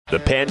The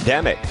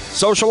pandemic,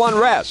 social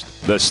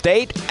unrest, the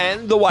state,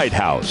 and the White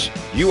House.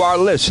 You are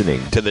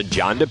listening to The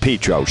John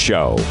DePetro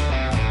Show.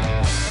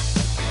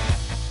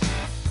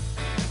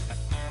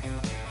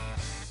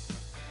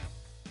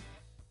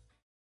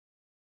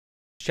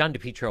 John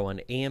DePetro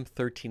on AM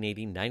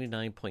 1380,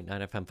 99.9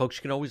 FM. Folks,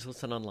 you can always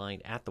listen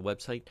online at the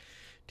website,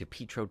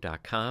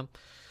 DePetro.com.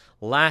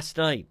 Last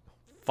night,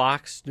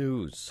 Fox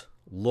News,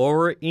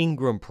 Laura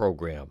Ingraham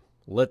program.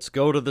 Let's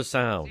go to the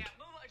sound. Yeah,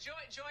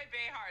 Joy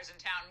Behar's in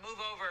town. Move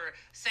over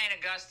St.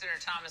 Augustine or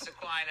Thomas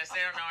Aquinas.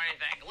 They don't know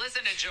anything.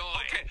 Listen to Joy.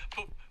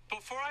 Okay,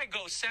 before I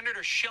go,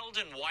 Senator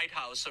Sheldon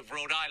Whitehouse of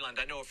Rhode Island,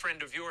 I know a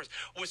friend of yours,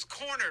 was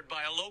cornered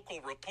by a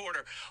local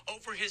reporter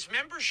over his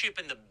membership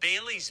in the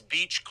Bailey's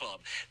Beach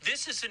Club.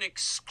 This is an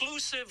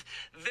exclusive,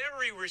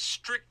 very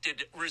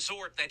restricted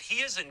resort that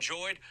he has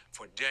enjoyed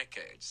for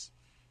decades.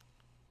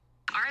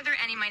 Are there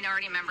any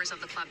minority members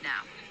of the club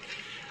now?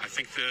 I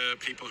think the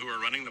people who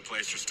are running the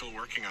place are still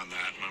working on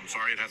that, and I'm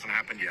sorry it hasn't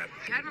happened yet.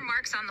 You had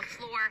remarks on the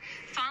floor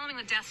following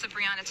the deaths of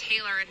Breonna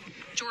Taylor and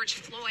George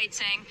Floyd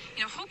saying,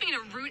 hoping to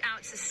root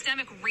out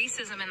systemic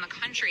racism in the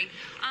country.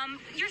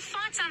 Your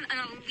thoughts on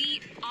an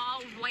elite,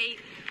 all-white,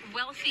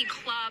 wealthy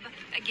club,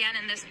 again,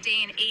 in this day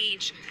and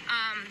age?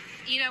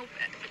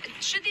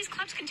 Should these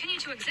clubs continue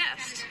to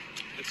exist?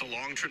 It's a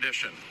long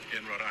tradition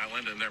in Rhode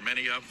Island, and there are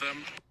many of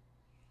them.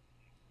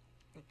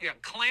 Yeah,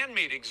 Klan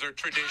meetings are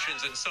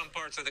traditions in some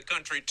parts of the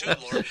country, too,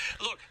 Laura.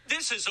 Look,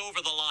 this is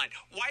over the line.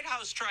 White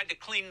House tried to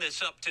clean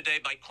this up today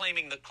by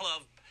claiming the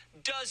club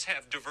does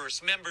have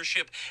diverse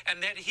membership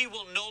and that he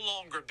will no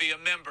longer be a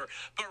member.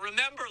 But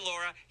remember,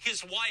 Laura,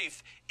 his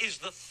wife is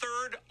the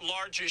third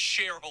largest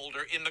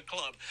shareholder in the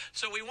club.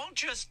 So he won't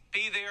just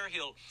be there,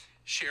 he'll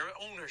share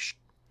ownership.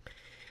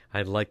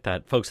 I like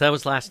that. Folks, that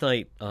was last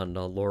night on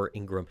Laura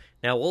Ingraham.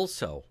 Now,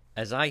 also,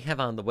 as I have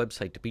on the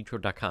website,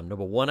 DePetro.com,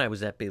 number one, I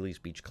was at Bailey's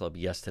Beach Club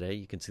yesterday.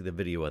 You can see the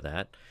video of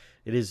that.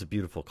 It is a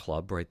beautiful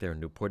club right there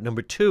in Newport.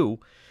 Number two,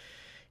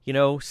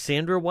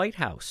 Sandra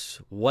Whitehouse.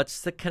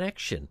 What's the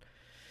connection?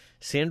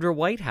 Sandra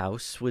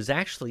Whitehouse was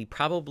actually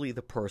probably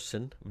the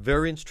person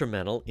very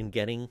instrumental in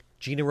getting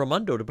Gina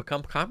Raimondo to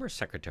become Commerce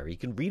Secretary. You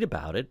can read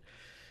about it.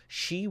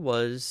 She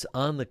was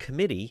on the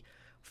committee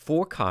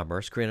for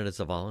Commerce, granted as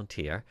a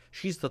volunteer.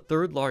 She's the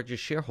third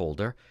largest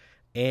shareholder,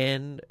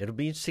 and it'll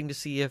be interesting to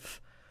see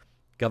if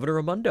Governor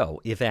Raimondo,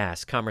 if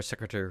asked, Commerce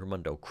Secretary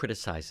Raimondo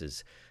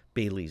criticizes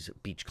Bailey's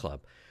Beach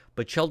Club.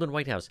 But Sheldon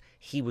Whitehouse,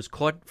 he was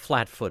caught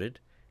flat-footed.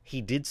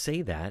 He did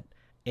say that.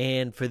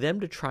 And for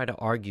them to try to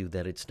argue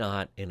that it's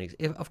not,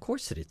 of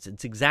course it is.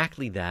 It's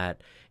exactly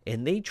that.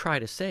 And they try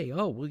to say,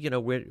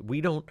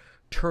 we don't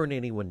turn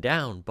anyone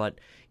down, but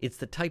it's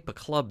the type of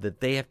club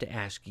that they have to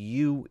ask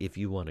you if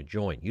you want to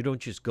join. You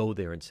don't just go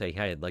there and say,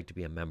 hey, I'd like to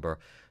be a member,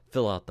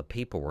 fill out the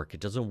paperwork.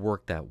 It doesn't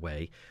work that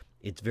way.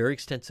 It's very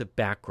extensive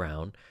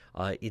background.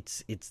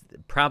 It's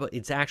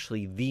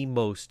actually the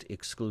most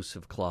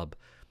exclusive club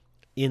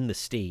in the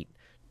state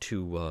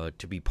to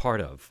be part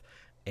of.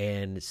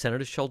 And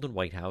Senator Sheldon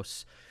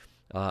Whitehouse,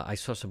 I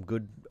saw some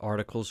good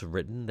articles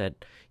written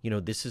that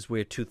this is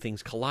where two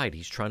things collide.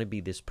 He's trying to be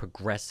this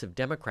progressive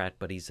Democrat,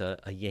 but he's a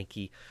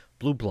Yankee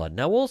blue blood.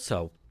 Now,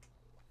 also,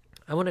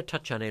 I want to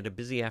touch on it. A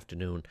busy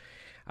afternoon.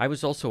 I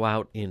was also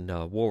out in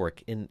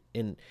Warwick, and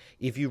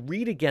if you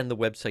read again the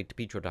website,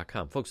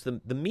 DePetro.com, folks,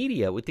 the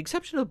media, with the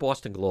exception of the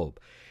Boston Globe,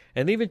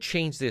 and they even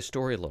changed their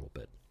story a little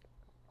bit,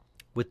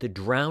 with the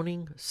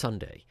drowning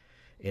Sunday,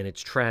 and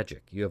it's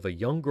tragic. You have a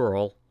young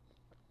girl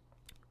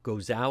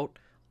goes out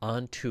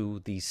onto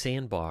the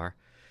sandbar,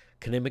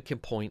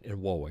 Conimican Point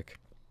in Warwick,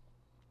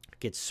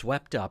 gets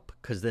swept up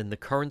because then the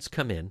currents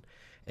come in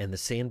and the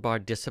sandbar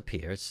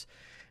disappears,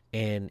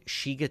 and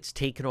she gets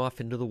taken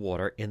off into the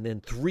water, and then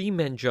three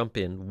men jump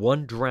in.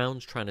 One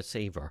drowns trying to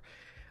save her.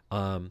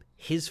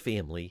 His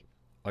family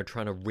are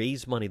trying to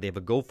raise money. They have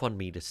a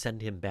GoFundMe to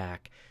send him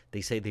back.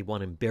 They say they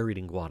want him buried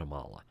in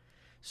Guatemala.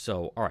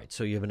 So, all right,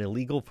 so you have an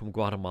illegal from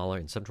Guatemala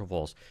in Central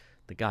Falls.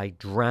 The guy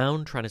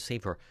drowned trying to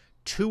save her.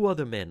 Two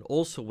other men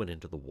also went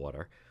into the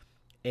water,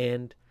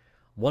 and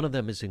one of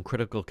them is in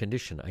critical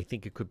condition. I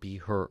think it could be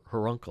her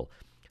uncle.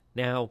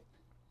 Now,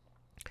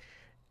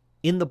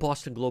 in the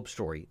Boston Globe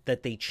story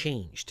that they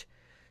changed.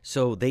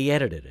 So they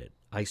edited it.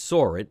 I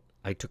saw it.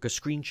 I took a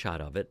screenshot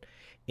of it.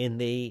 And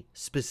they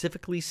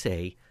specifically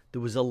say there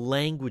was a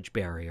language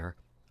barrier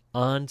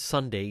on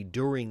Sunday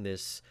during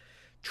this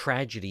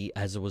tragedy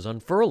as it was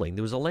unfurling.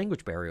 There was a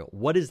language barrier.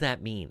 What does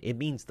that mean? It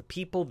means the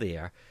people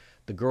there,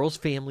 the girl's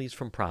family's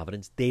from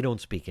Providence, they don't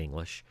speak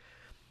English.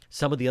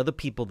 Some of the other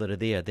people that are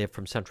there, they're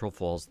from Central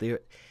Falls.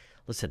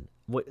 Listen,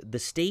 what the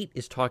state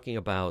is talking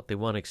about, they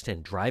want to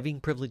extend driving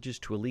privileges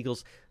to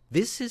illegals.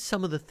 This is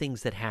some of the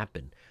things that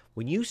happen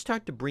when you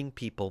start to bring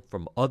people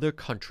from other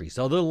countries,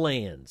 other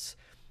lands,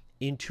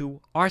 into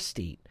our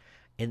state.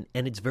 And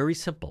it's very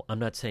simple. I'm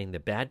not saying they're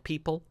bad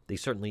people. They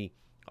certainly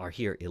are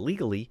here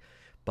illegally.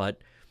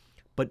 But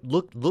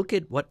look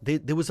at what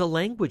there was a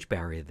language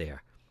barrier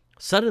there.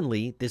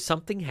 Suddenly, there's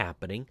something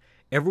happening.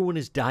 Everyone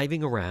is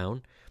diving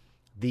around.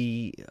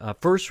 The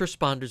first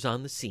responders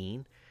on the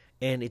scene,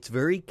 and it's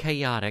very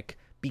chaotic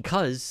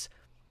because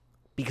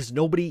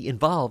nobody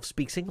involved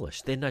speaks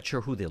English. They're not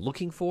sure who they're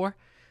looking for.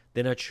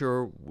 They're not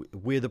sure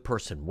where the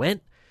person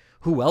went,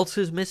 who else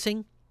is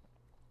missing.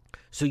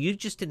 So you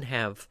just didn't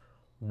have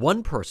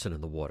one person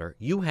in the water.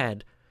 You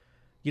had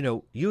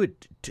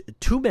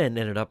two men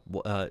ended up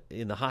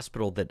in the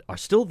hospital that are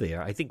still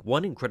there. I think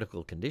one in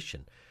critical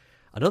condition.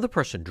 Another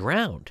person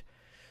drowned.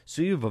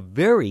 So you have a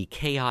very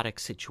chaotic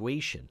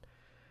situation.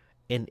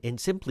 And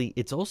simply,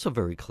 it's also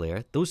very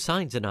clear, those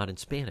signs are not in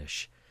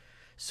Spanish.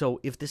 So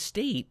if the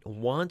state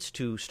wants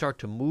to start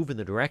to move in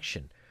the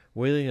direction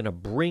where they're going to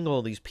bring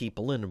all these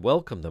people in and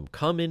welcome them,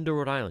 come into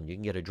Rhode Island, you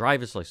can get a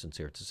driver's license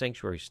here, it's a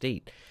sanctuary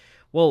state.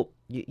 Well,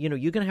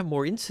 you're going to have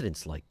more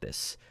incidents like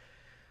this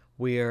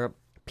where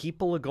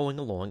people are going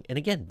along. And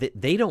again,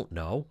 they don't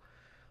know.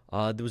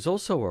 There was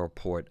also a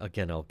report,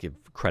 again, I'll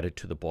give credit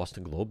to the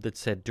Boston Globe, that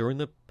said during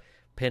the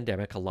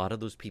pandemic, a lot of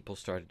those people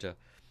started to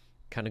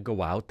kind of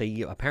go out.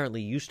 They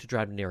apparently used to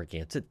drive to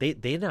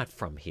Narragansett. They're not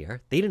from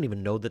here. They didn't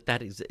even know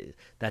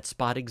that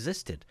spot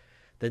existed.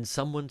 Then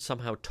someone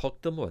somehow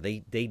took them, or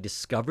they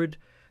discovered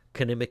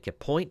Conimicut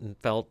Point and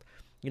felt,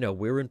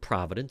 we're in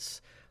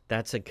Providence.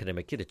 That's in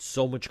Conimicut. It's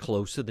so much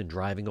closer than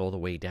driving all the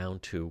way down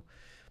to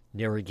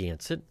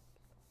Narragansett.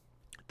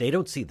 They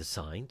don't see the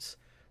signs.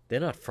 They're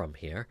not from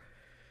here.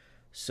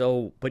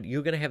 So, but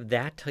you're going to have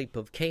that type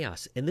of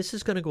chaos. And this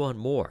is going to go on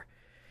more.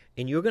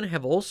 And you're going to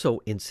have also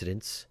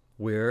incidents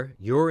where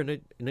you're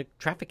in a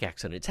traffic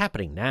accident. It's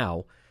happening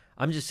now.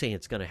 I'm just saying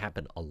it's going to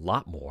happen a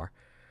lot more,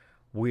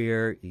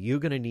 where you're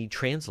going to need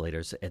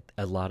translators at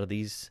a lot of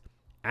these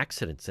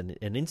accidents and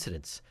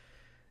incidents.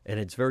 And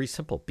it's very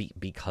simple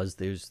because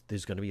there's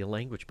going to be a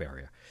language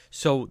barrier.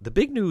 So the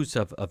big news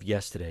of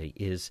yesterday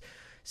is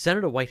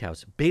Senator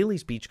Whitehouse,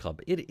 Bailey's Beach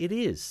Club. It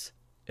is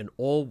an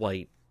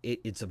all-white,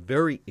 it's a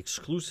very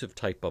exclusive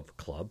type of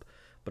club,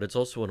 but it's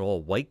also an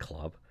all-white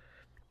club.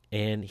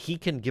 And he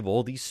can give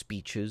all these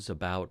speeches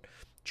about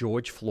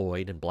George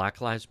Floyd and Black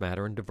Lives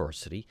Matter and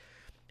diversity,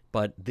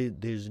 but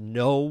there's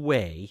no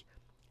way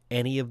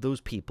any of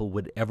those people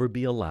would ever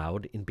be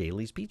allowed in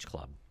Bailey's Beach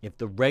Club. If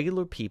the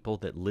regular people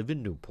that live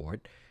in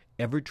Newport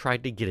ever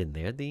tried to get in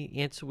there, the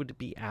answer would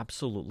be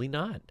absolutely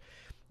not.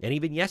 And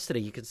even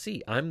yesterday, you can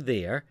see I'm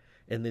there,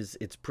 and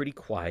it's pretty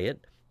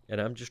quiet, and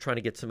I'm just trying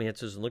to get some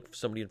answers and look for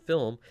somebody to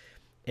film.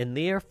 And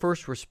their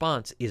first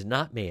response is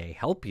not, may I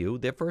help you?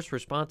 Their first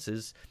response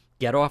is,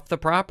 get off the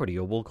property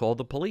or we'll call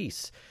the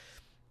police.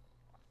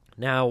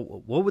 Now,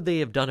 what would they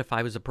have done if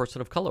I was a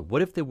person of color?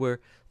 What if there were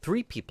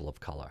 3 people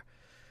of color?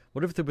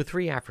 What if there were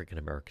 3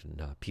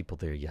 African-American people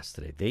there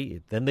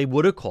yesterday? Then they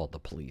would have called the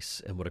police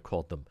and would have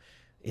called them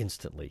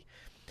instantly.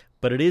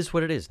 But it is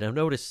what it is. Now,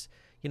 notice,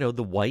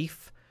 the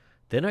wife,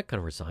 they're not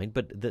going to resign,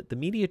 but the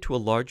media, to a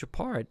larger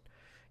part,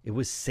 it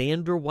was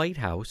Sandra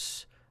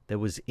Whitehouse that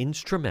was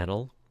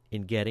instrumental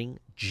in getting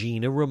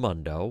Gina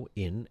Raimondo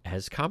in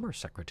as Commerce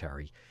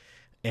Secretary.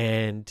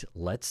 And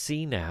let's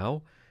see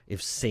now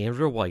if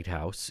Sandra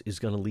Whitehouse is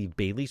going to leave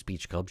Bailey's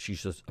Beach Club.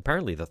 She's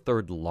apparently the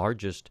 3rd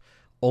largest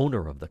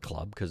owner of the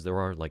club, because there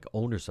are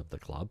owners of the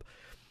club.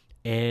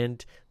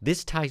 And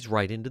this ties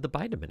right into the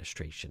Biden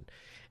administration.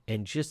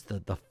 And just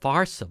the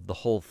farce of the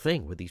whole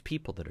thing with these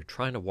people that are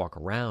trying to walk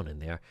around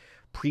and they're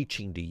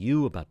preaching to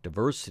you about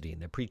diversity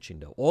and they're preaching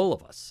to all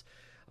of us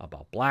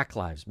about Black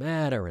Lives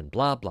Matter and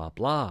blah, blah,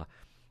 blah.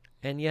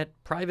 And yet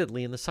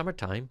privately in the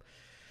summertime,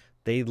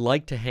 they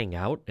like to hang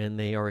out, and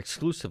they are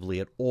exclusively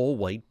at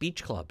all-white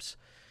beach clubs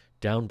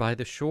down by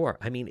the shore.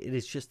 I mean, it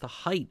is just the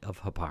height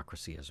of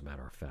hypocrisy, as a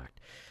matter of fact.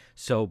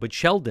 So, but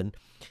Sheldon,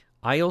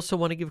 I also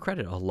want to give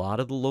credit. A lot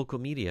of the local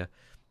media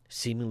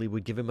seemingly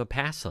would give him a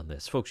pass on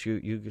this. Folks,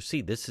 you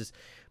see, this is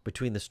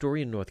between the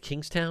story in North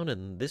Kingstown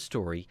and this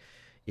story.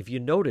 If you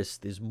notice,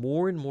 there's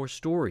more and more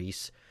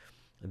stories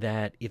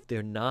that if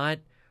they're not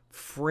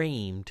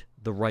framed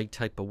the right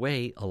type of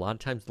way, a lot of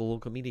times the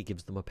local media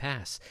gives them a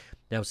pass.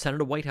 Now,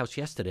 Senator Whitehouse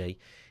yesterday,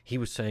 he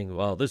was saying,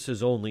 well, this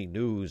is only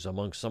news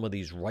among some of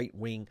these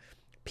right-wing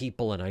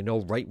people, and I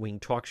know right-wing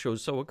talk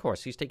shows, so of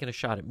course he's taking a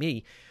shot at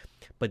me.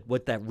 But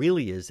what that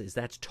really is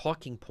that's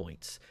talking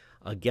points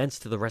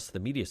against the rest of the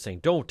media,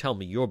 saying, don't tell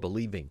me you're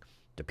believing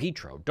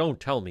DePietro.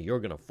 Don't tell me you're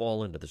going to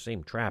fall into the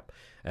same trap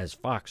as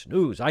Fox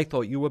News. I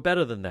thought you were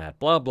better than that.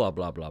 Blah, blah,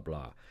 blah, blah,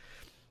 blah.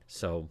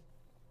 So,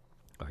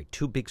 all right,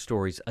 2 big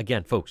stories.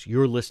 Again, folks,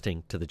 you're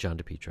listening to The John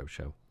DePietro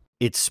Show.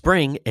 It's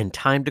spring and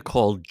time to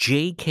call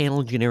JKL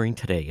Engineering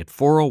today at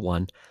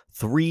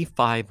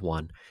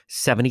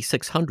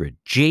 401-351-7600.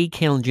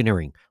 JKL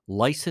Engineering,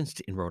 licensed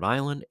in Rhode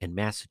Island and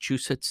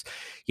Massachusetts.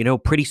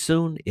 Pretty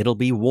soon it'll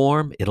be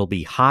warm, it'll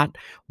be hot.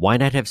 Why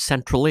not have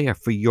central air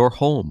for your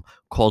home?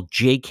 Call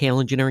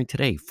JKL Engineering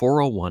today,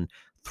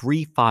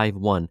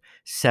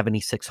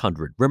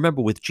 401-351-7600.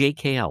 Remember, with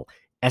JKL,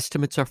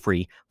 estimates are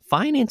free.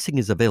 Financing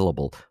is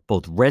available,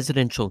 both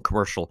residential and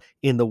commercial.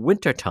 In the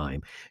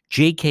wintertime,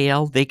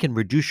 JKL, they can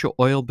reduce your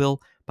oil bill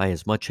by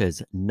as much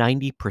as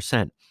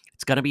 90%.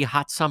 It's going to be a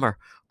hot summer.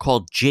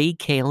 Call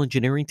JKL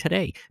Engineering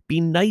today. Be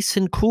nice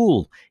and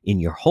cool in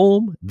your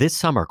home this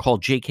summer. Call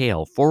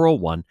JKL,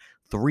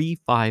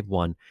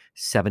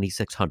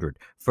 401-351-7600.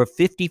 For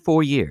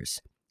 54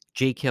 years,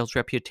 JKL's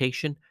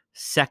reputation,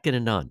 second to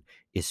none,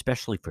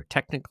 especially for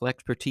technical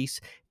expertise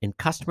and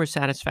customer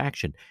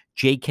satisfaction.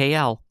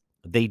 JKL,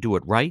 they do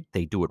it right.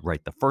 They do it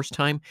right the first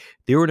time.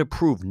 They're an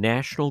approved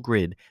National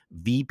Grid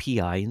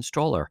VPI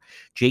installer.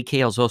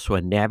 JKL is also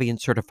a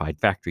Navient certified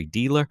factory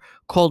dealer.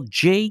 Call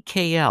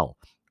JKL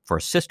for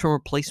a system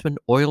replacement,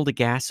 oil to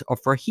gas, or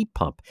for a heat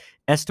pump.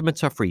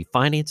 Estimates are free.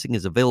 Financing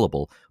is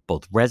available,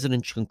 both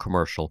residential and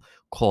commercial.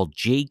 Call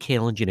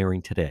JKL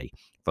Engineering today.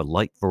 For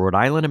Rhode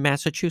Island and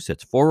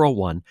Massachusetts,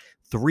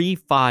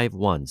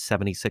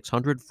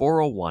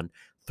 401-351-7600,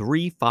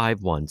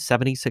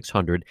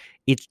 401-351-7600.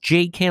 It's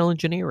JKL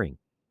Engineering.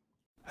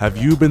 Have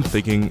you been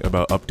thinking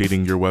about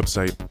updating your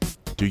website?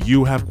 Do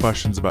you have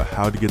questions about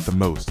how to get the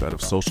most out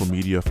of social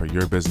media for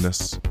your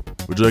business?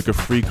 Would you like a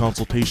free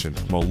consultation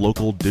from a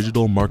local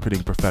digital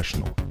marketing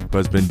professional who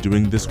has been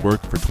doing this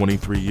work for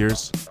 23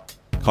 years?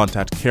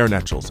 Contact Karen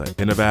Etchels at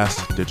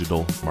Innovast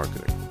Digital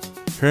Marketing.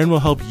 Karen will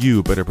help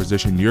you better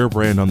position your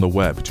brand on the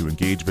web to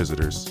engage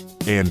visitors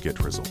and get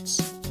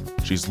results.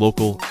 She's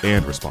local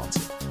and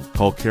responsive.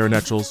 Call Karen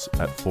Etchels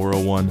at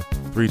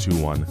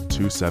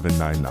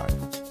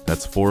 401-321-2799.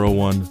 That's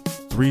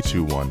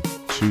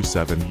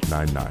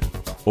 401-321-2799.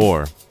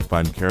 Or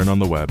find Karen on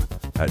the web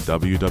at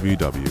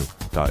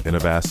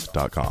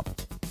www.innovast.com.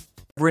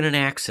 We're in an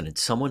accident.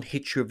 Someone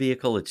hits your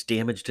vehicle. It's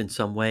damaged in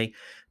some way.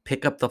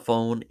 Pick up the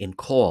phone and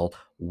call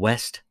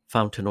West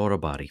Fountain Auto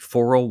Body,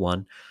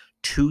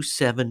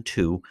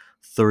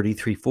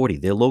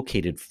 401-272-3340. They're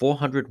located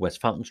 400 West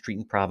Fountain Street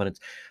in Providence.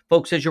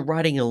 Folks, as you're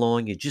riding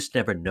along, you just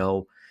never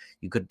know.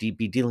 You could be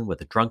dealing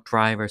with a drunk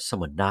driver,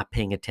 someone not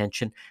paying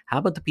attention. How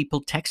about the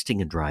people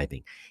texting and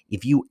driving?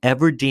 If you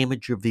ever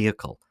damage your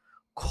vehicle,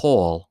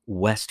 call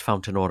West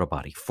Fountain Auto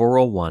Body,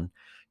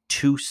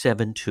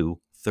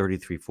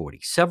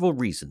 401-272-3340. Several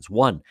reasons.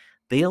 One,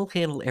 they'll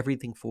handle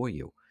everything for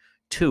you.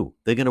 Two,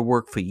 they're going to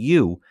work for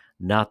you,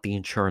 not the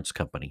insurance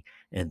company.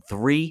 And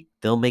three,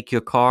 they'll make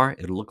your car,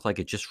 it'll look like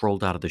it just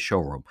rolled out of the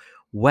showroom.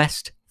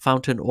 West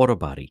Fountain Auto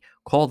Body.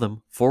 Call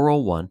them,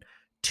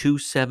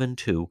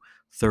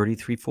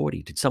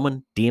 401-272-3340. Did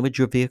someone damage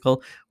your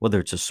vehicle, whether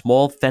it's a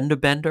small fender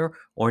bender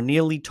or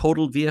nearly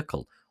totaled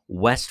vehicle?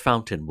 West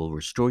Fountain will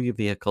restore your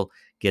vehicle,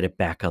 get it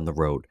back on the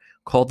road.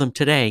 Call them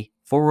today,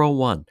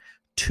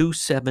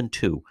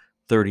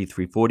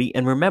 401-272-3340.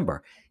 And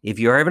remember, if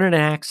you're ever in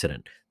an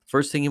accident,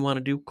 first thing you want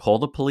to do, call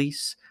the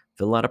police,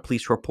 fill out a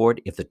police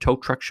report. If the tow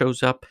truck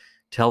shows up,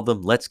 tell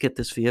them, let's get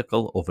this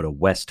vehicle over to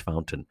West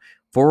Fountain,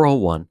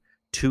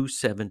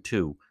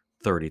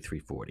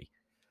 401-272-3340.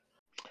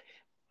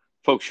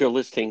 Folks, you're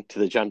listening to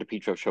the John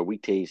DePietro Show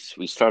weekdays.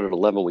 We start at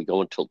 11. We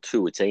go until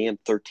 2. It's AM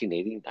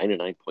 1380,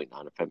 99.9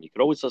 FM. You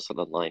can always listen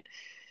online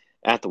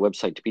at the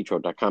website,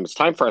 DePietro.com. It's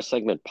time for our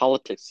segment,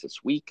 Politics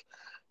This Week.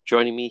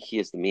 Joining me, he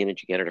is the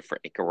managing editor for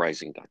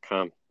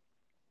AnchorRising.com.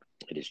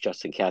 It is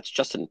Justin Katz.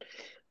 Justin,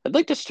 I'd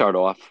like to start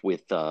off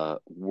with a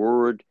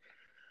word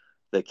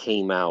that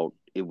came out.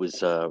 It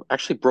was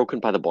actually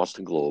broken by the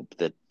Boston Globe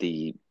that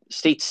the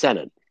state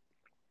Senate,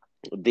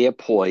 they're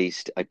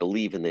poised, I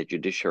believe, in their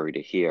judiciary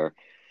to hear.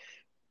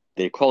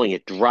 They're calling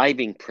it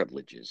driving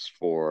privileges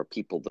for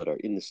people that are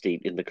in the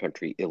state, in the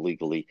country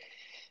illegally.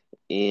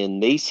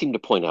 And they seem to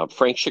point out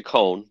Frank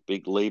Chacon,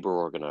 big labor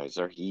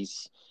organizer.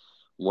 He's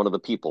one of the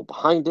people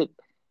behind it.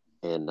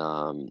 And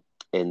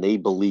they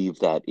believe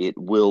that it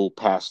will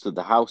pass through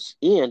the House.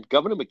 And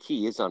Governor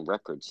McKee is on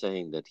record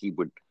saying that he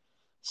would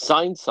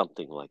sign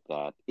something like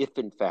that if,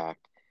 in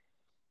fact,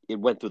 it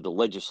went through the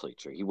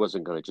legislature. He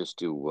wasn't going to just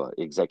do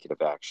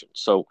executive action.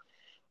 So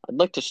I'd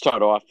like to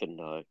start off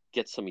and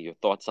get some of your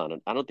thoughts on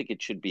it. I don't think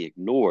it should be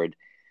ignored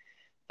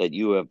that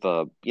you have,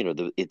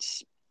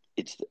 it's.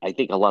 I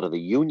think a lot of the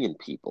union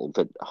people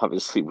that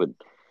obviously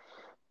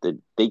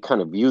they kind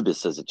of view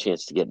this as a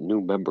chance to get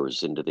new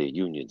members into their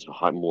unions,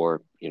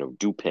 more,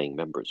 due-paying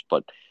members.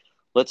 But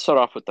let's start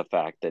off with the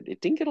fact that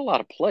it didn't get a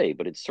lot of play,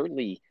 but it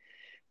certainly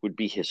would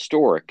be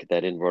historic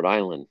that in Rhode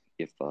Island,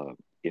 if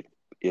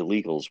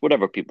illegals,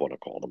 whatever people want to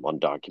call them,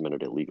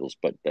 undocumented illegals,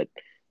 but that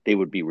they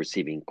would be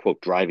receiving,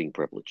 quote, driving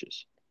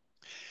privileges.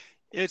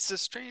 It's a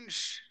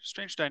strange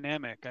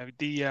dynamic.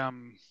 The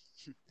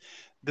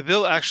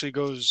bill actually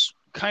goes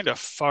kind of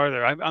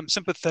farther. I'm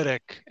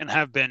sympathetic and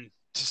have been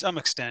to some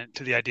extent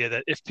to the idea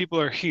that if people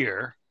are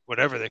here,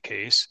 whatever the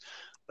case,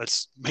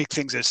 let's make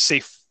things as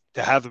safe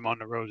to have them on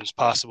the road as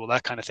possible,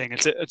 that kind of thing.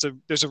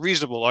 There's a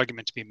reasonable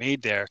argument to be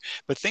made there,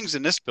 but things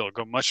in this bill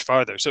go much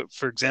farther. So,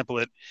 for example,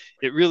 it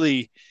not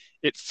only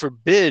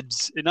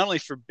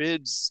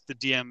forbids the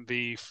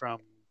DMV from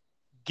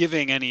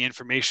giving any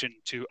information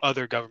to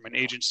other government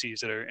agencies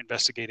that are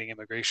investigating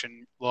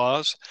immigration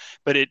laws,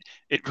 but it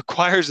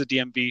requires the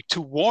DMV to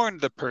warn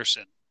the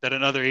person that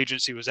another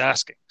agency was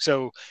asking.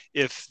 So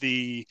if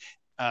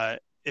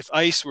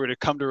ICE were to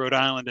come to Rhode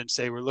Island and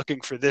say, we're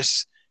looking for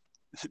this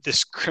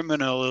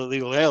criminal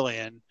illegal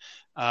alien,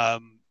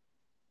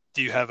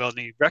 do you have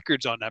any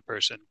records on that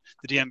person?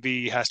 The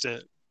DMV has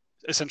to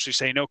essentially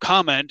say no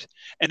comment,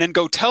 and then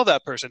go tell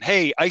that person,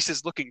 hey, ICE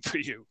is looking for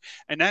you.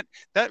 And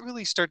that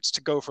really starts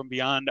to go from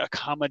beyond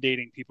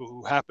accommodating people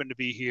who happen to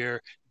be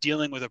here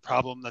dealing with a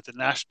problem that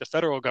the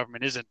federal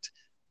government isn't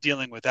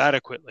dealing with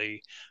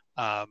adequately,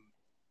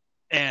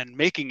 and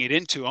making it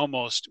into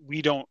almost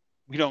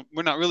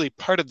we're not really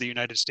part of the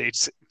United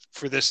States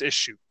for this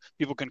issue.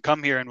 People can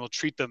come here and we'll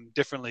treat them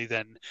differently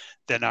than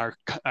our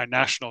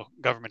national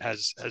government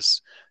has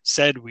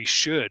said we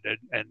should,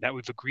 and that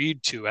we've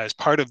agreed to as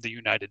part of the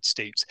United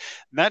States.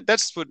 And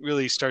that's what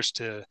really starts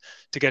to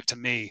get to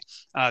me.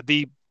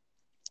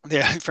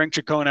 Frank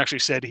Chacon actually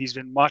said he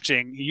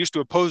used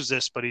to oppose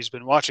this, but he's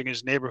been watching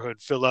his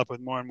neighborhood fill up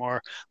with more and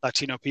more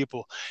Latino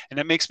people. And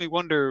it makes me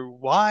wonder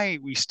why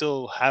we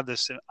still have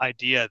this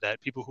idea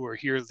that people who are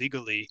here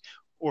legally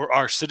or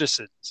are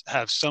citizens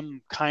have some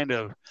kind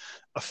of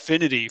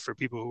affinity for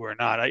people who are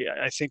not.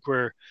 I think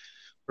we're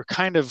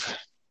kind of,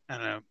 I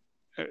don't know,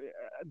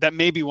 that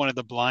may be one of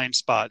the blind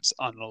spots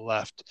on the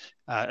left,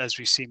 as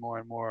we see more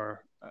and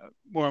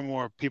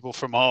more people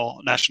from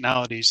all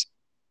nationalities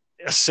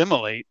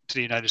assimilate to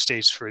the United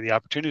States for the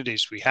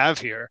opportunities we have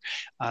here.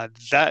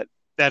 That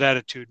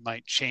attitude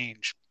might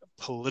change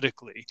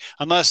politically,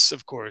 unless,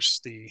 of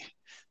course, the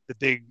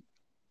big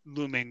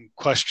looming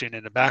question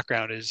in the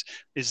background is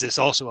this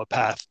also a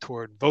path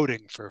toward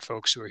voting for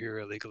folks who are here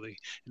illegally?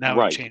 And that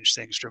would change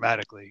things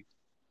dramatically.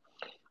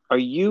 Are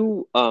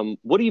you,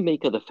 what do you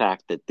make of the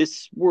fact that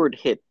this word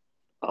hit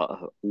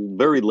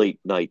very late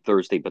night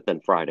Thursday, but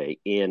then Friday?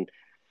 And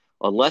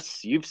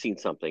unless you've seen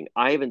something,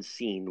 I haven't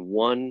seen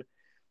one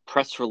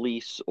press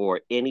release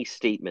or any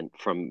statement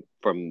from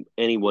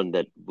anyone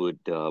that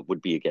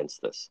would be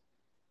against this.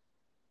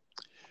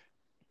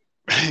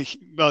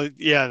 Well,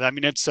 yeah, I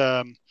mean, it's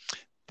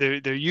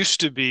there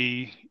used to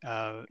be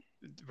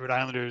Rhode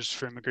Islanders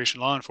for Immigration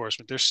Law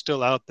Enforcement. They're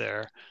still out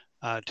there.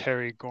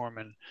 Terry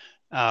Gorman.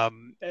 That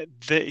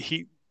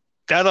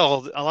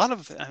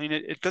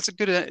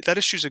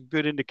issue is a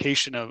good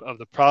indication of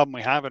the problem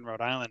we have in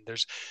Rhode Island.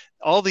 There's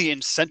all the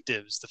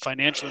incentives, the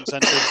financial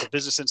incentives, the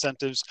business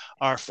incentives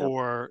are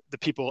for the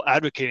people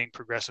advocating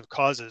progressive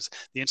causes.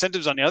 The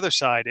incentives on the other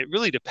side, it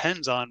really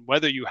depends on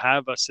whether you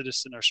have a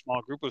citizen or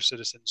small group of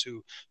citizens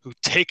who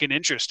take an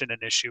interest in an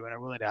issue and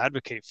are willing to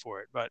advocate for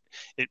it. But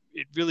it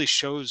really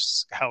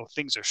shows how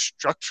things are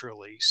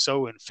structurally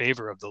so in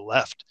favor of the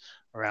left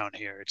around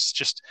here.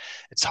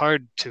 It's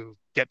hard to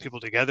get people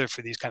together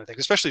for these kind of things,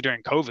 especially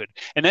during COVID.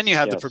 And then you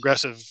have the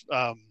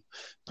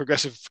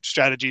progressive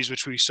strategies,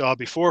 which we saw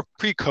before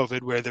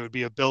pre-COVID, where there would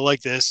be a bill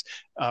like this.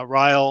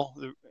 Ryle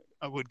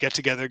would get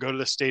together, go to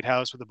the State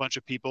House with a bunch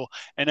of people,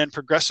 and then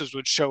progressives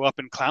would show up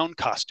in clown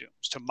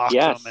costumes to mock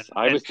them.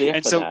 I was there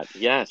for that.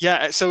 Yes.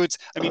 Yeah. So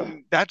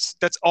that's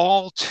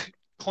all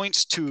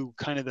points to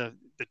kind of the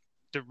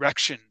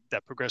direction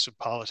that progressive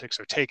politics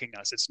are taking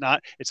us.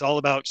 It's all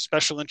about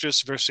special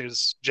interests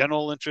versus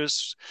general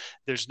interests.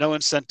 There's no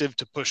incentive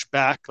to push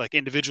back, like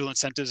individual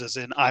incentives, as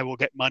in I will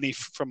get money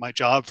from my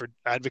job for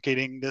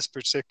advocating this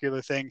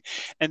particular thing.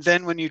 And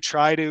then when you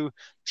try to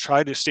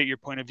state your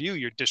point of view,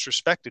 you're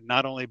disrespected,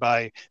 not only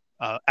by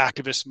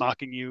activists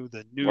mocking you,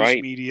 the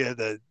news media,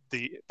 the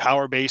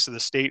power base of the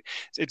state.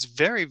 It's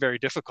very, very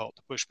difficult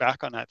to push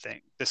back on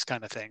this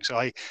kind of thing. So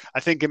I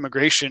think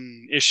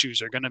immigration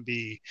issues are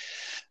definitely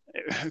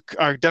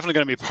going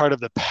to be part of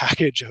the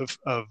package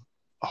of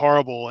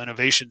horrible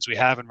innovations we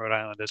have in Rhode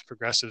Island as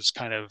progressives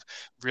kind of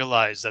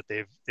realize that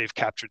they've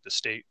captured the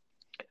state.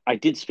 I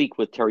did speak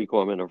with Terry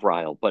Gorman of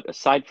Ryle, but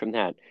aside from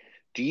that,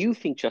 do you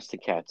think, Justin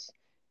Katz,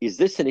 is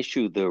this an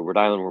issue the Rhode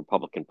Island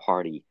Republican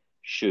Party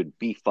should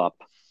beef up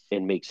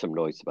and make some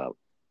noise about?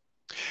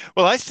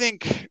 Well, I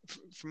think,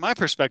 from my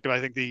perspective, I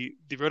think the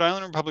Rhode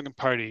Island Republican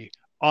Party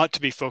ought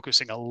to be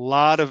focusing a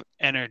lot of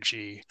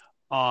energy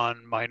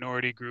on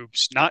minority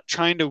groups, not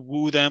trying to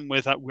woo them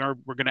with we're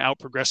going to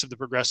out-progressive the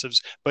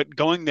progressives, but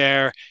going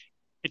there,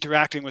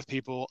 interacting with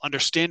people,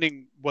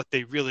 understanding what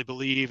they really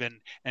believe,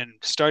 and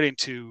starting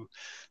to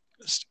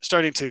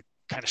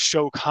kind of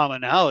show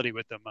commonality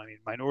with them. I mean,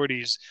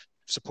 minorities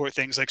support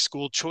things like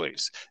school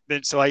choice.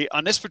 So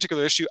on this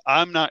particular issue,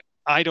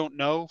 I don't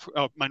know.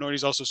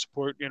 Minorities also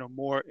support,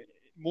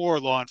 more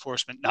law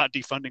enforcement, not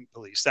defunding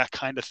police, that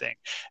kind of thing.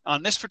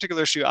 On this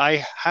particular issue,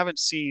 I haven't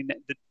seen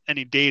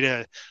any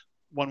data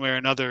one way or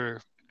another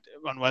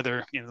on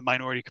whether the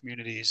minority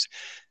communities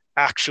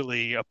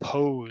actually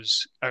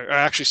oppose or are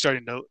actually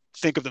starting to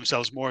think of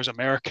themselves more as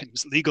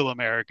Americans, legal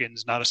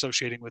Americans, not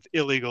associating with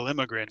illegal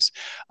immigrants.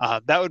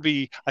 That would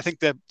be, I think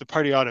that the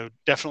party ought to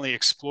definitely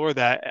explore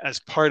that as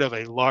part of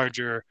a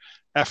larger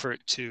effort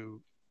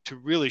to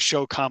really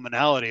show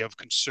commonality of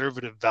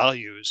conservative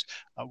values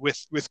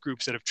with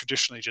groups that have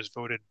traditionally just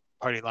voted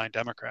party line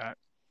Democrat.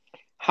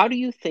 How do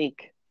you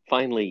think,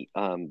 finally,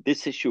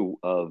 this issue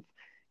of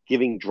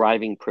giving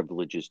driving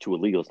privileges to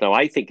illegals? Now,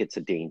 I think it's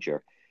a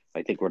danger.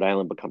 I think Rhode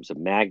Island becomes a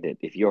magnet.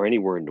 If you're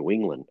anywhere in New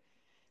England,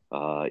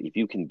 if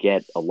you can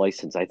get a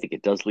license, I think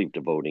it does lead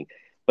to voting.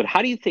 But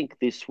how do you think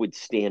this would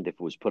stand if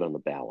it was put on the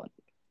ballot?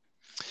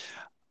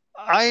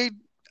 I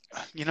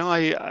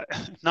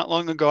not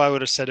long ago, I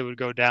would have said it would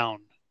go down.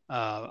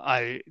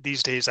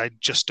 These days I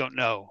just don't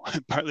know,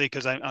 partly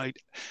because I'm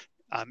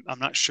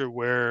not sure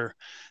where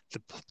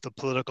the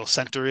political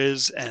center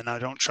is, and I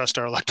don't trust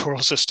our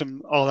electoral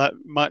system all that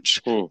much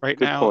right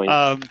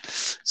now.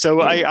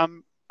 So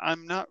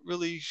I'm not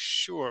really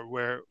sure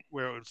where it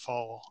would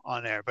fall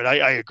on there, but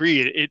I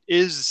agree. It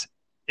is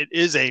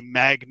a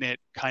magnet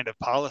kind of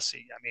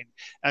policy. I mean,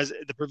 as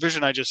the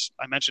provision I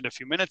mentioned a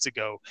few minutes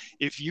ago,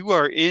 if you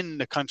are in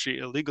the country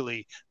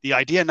illegally, the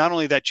idea not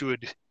only that you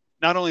would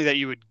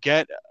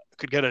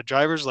could get a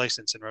driver's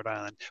license in Rhode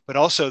Island, but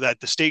also that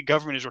the state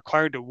government is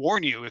required to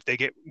warn you if they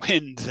get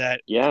wind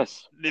that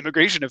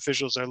immigration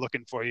officials are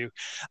looking for you.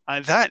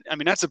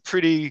 That's a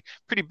pretty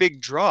big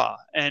draw.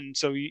 And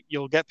so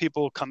you'll get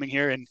people coming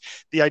here. And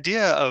the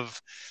idea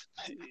of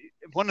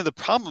one of the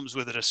problems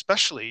with it,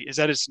 especially, is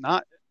that it's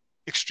not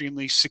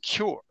extremely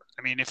secure.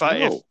 I mean,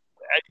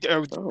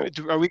 are we going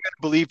to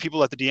believe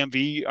people at the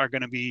DMV are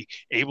going to be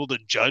able to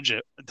judge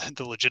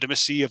the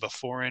legitimacy of a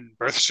foreign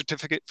birth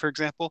certificate, for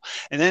example?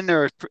 And then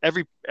there are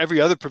every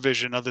other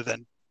provision other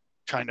than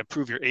trying to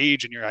prove your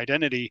age and your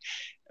identity,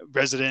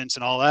 residence,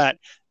 and all that.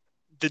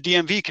 The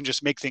DMV can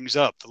just make things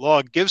up. The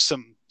law gives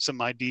some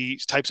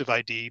types of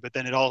ID, but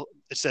then it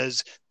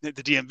says that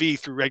the DMV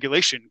through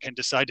regulation can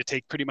decide to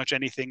take pretty much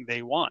anything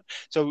they want.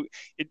 So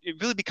it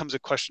really becomes a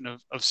question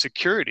of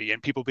security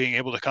and people being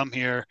able to come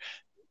here,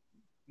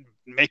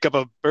 make up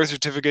a birth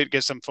certificate,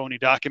 get some phony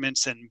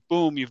documents, and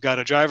boom, you've got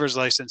a driver's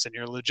license and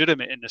you're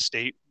legitimate in the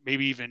state,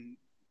 maybe even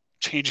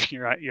changing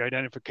your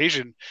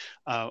identification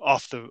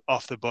off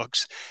the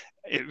books.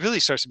 It really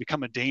starts to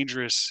become a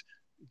dangerous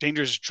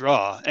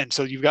draw. And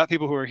so you've got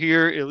people who are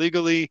here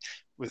illegally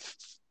with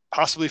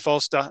possibly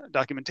false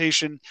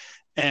documentation,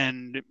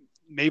 and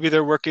maybe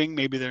they're working,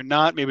 maybe they're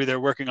not, maybe they're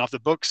working off the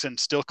books and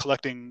still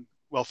collecting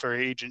welfare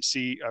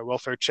agency or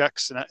welfare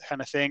checks and that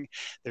kind of thing.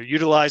 They're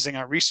utilizing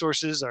our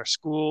resources, our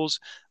schools.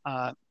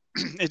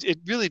 It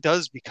really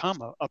does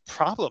become a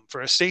problem for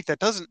a state that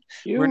doesn't.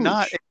 Huge. We're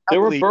not.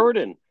 They're a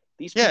burden.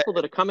 These people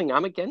that are coming,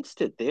 I'm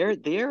against it. They're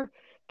the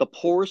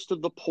poorest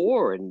of the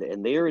poor,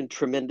 and they're in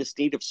tremendous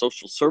need of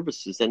social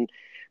services. And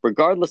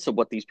regardless of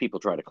what these people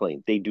try to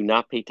claim, they do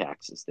not pay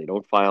taxes. They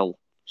don't file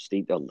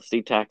state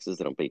taxes.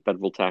 They don't pay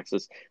federal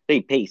taxes.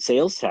 They pay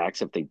sales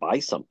tax if they buy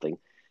something.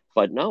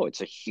 But no,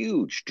 it's a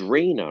huge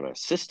drain on our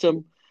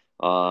system.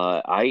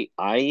 I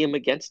am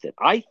against it.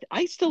 I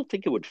still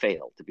think it would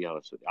fail, to be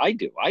honest with you. I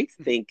do. I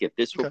think if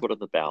this were put on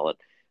the ballot,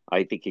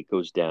 I think it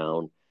goes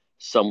down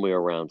somewhere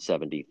around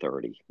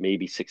 70-30,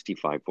 maybe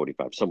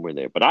 65-45, somewhere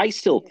there. But I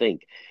still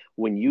think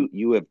when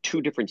you have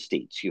two different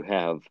states, you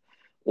have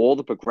all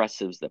the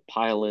progressives that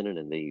pile in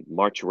and they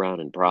march around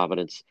in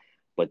Providence.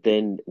 But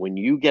then when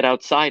you get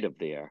outside of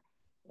there,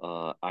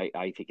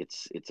 I think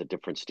it's a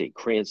different state.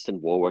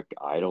 Cranston, Warwick,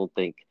 I don't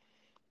think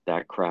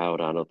that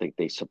crowd, I don't think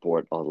they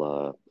support a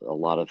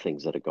lot of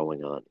things that are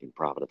going on in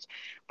Providence.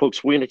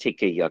 Folks, we're going to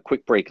take a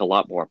quick break. A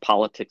lot more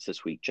politics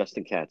this week.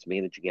 Justin Katz,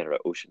 managing editor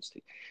at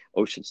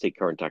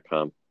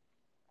OceanStateCurrent.com.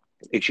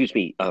 Excuse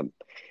me,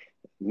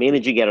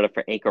 managing editor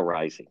for Anchor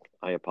Rising.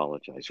 I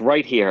apologize.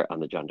 Right here on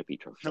the John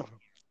DePetro Show.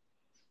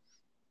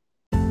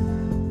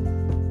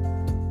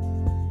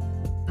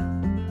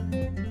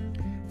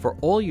 For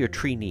all your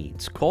tree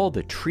needs, call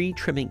the tree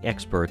trimming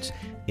experts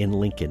in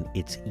Lincoln.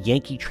 It's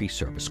Yankee Tree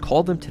Service.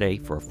 Call them today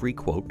for a free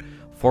quote,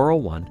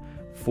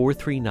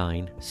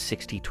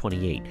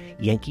 401-439-6028.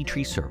 Yankee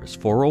Tree Service,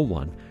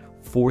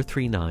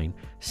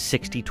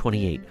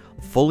 401-439-6028.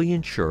 Fully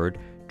insured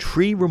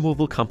tree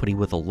removal company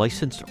with a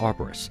licensed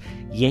arborist.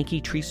 Yankee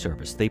Tree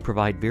Service. They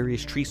provide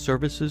various tree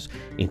services,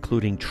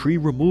 including tree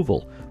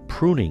removal,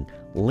 pruning,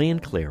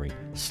 land clearing,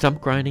 stump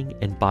grinding,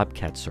 and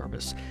bobcat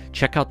service.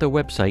 Check out their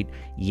website,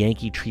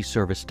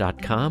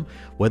 yankeetreeservice.com.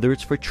 Whether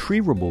it's for tree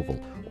removal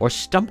or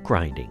stump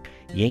grinding,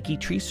 Yankee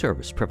Tree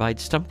Service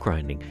provides stump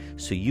grinding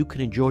so you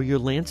can enjoy your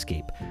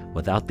landscape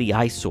without the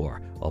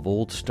eyesore of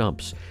old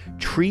stumps.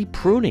 Tree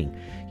pruning.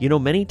 You know,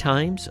 many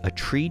times a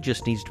tree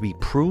just needs to be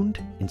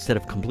pruned instead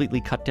of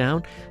completely cut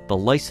down. The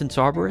licensed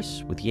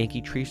arborists with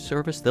Yankee Tree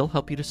Service, they'll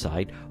help you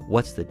decide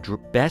what's the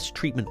best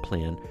treatment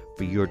plan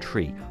for your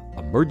tree.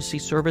 Emergency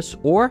service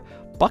or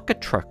bucket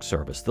truck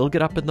service. They'll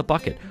get up in the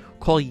bucket.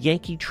 Call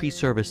Yankee Tree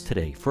Service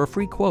today for a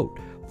free quote,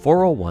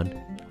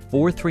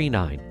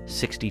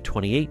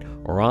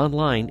 401-439-6028, or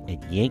online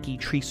at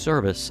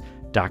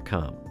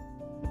yankeetreeservice.com.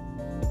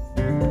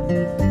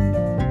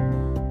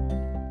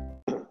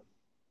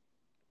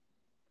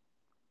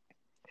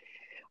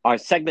 Our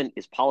segment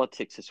is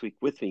Politics This Week.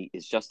 With me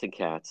is Justin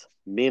Katz,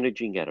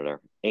 managing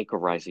editor,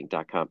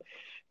 anchorrising.com.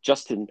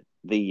 Justin,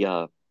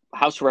 the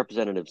House of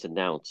Representatives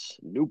announced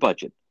new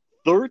budget,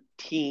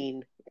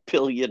 $13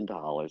 billion.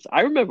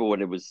 I remember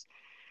when it was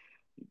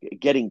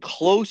getting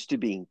close to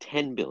being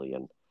 $10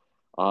 billion.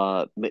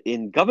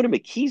 In Governor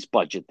McKee's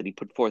budget that he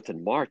put forth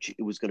in March,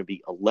 it was going to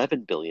be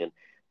 $11 billion.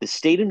 The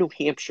state of New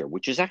Hampshire,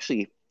 which is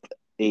actually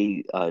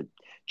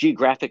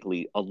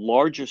geographically a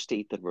larger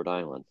state than Rhode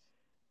Island,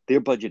 their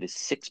budget is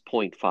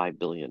 $6.5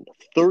 billion.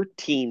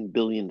 $13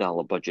 billion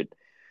budget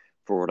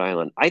for Rhode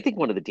Island. I think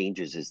one of the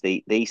dangers is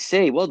they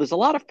say, well, there's a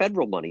lot of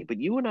federal money, but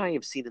you and I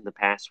have seen in the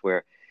past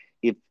where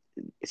if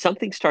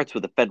something starts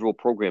with a federal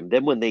program,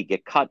 then when they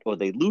get cut or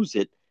they lose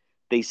it,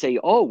 they say,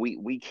 oh,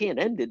 we can't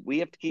end it. We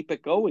have to keep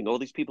it going. All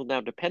these people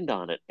now depend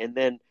on it. And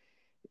then,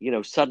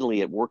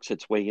 suddenly it works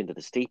its way into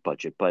the state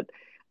budget. But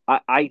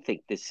I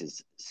think this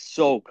is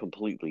so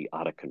completely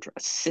out of control.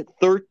 A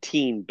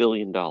 $13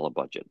 billion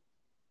budget.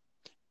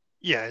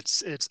 Yeah,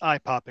 it's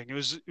eye-popping.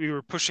 We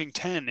were pushing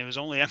 10. It was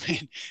only,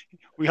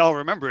 we all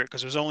remember it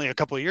because it was only a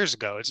couple of years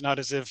ago. It's not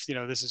as if,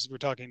 we're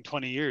talking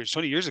 20 years.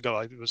 20 years ago,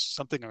 it was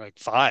something like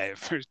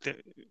 5 or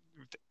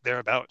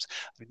thereabouts.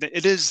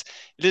 It is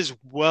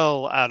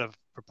well out of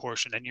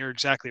proportion, and you're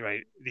exactly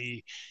right.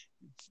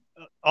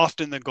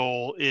 Often the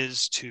goal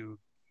is to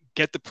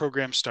get the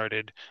program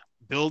started,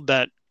 build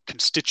that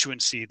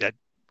constituency that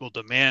will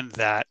demand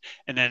that,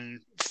 and then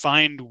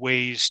find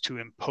ways to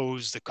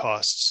impose the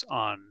costs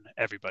on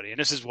everybody. And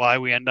this is why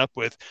we end up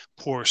with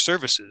poor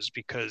services,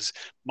 because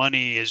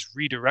money is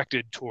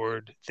redirected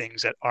toward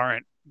things that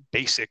aren't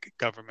basic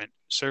government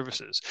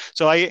services.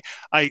 So I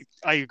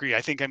agree.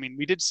 I think,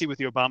 we did see with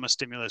the Obama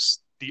stimulus,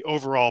 the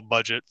overall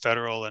budget,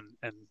 federal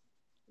and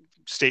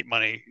state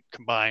money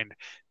combined,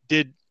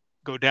 did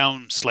go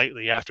down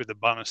slightly after the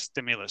Obama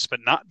stimulus, but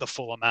not the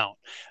full amount.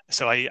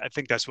 So I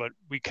think that's what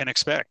we can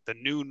expect. The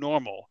new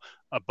normal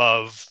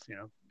above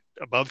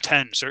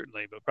 10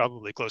 certainly, but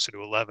probably closer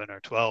to 11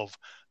 or 12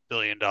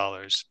 billion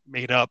dollars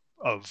made up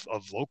of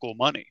local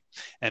money.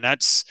 And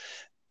it's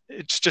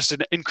just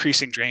an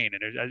increasing drain,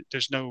 and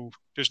there's no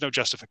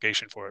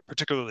justification for it,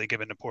 particularly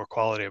given the poor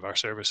quality of our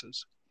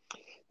services.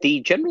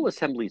 The General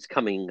Assembly is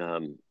coming,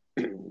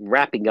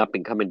 wrapping up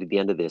and coming to the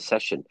end of their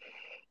session.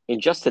 And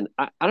Justin,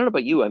 I don't know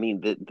about you.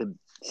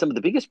 Some of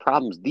the biggest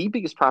problems, the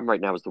biggest problem right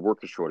now is the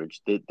worker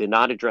shortage. They're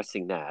not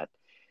addressing that.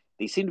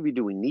 They seem to be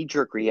doing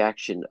knee-jerk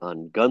reaction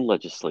on gun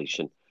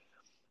legislation.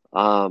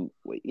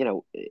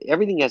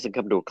 Everything hasn't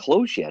come to a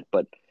close yet,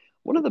 but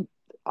one of the,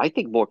 I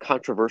think, more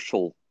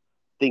controversial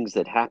things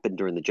that happened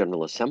during the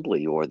General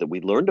Assembly, or that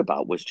we learned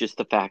about, was just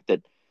the fact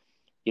that,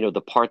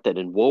 the part that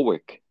in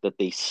Warwick, that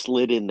they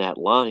slid in that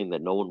line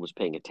that no one was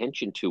paying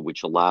attention to,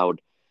 which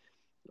allowed,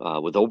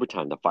 with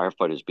overtime, the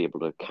firefighters be able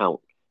to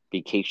count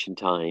vacation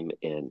time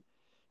and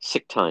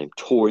sick time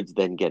towards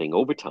then getting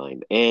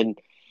overtime. And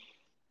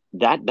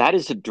that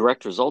is a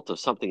direct result of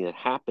something that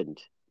happened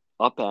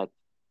up at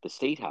the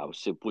State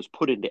House. It was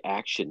put into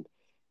action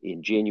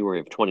in January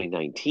of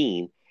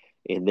 2019,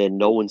 and then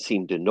no one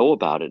seemed to know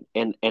about it.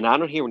 And I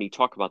don't hear any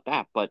talk about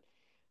that, but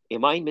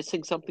am I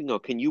missing something, or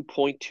can you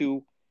point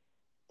to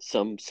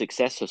some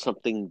success or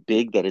something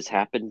big that has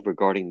happened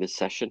regarding this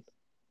session?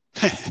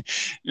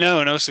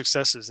 No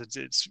successes.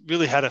 It's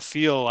really had a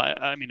feel.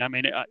 I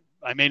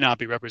may not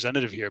be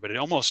representative here, but it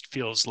almost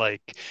feels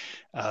like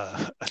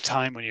a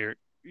time when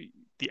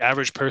the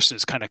average person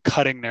is kind of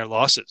cutting their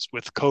losses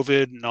with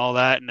COVID and all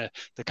that, and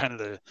the kind of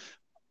the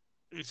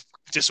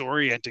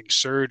disorienting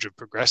surge of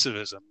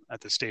progressivism at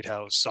the State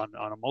House on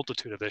a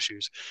multitude of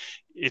issues.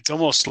 It's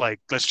almost like,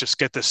 let's just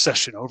get this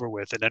session over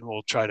with, and then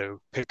we'll try to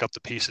pick up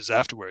the pieces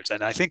afterwards.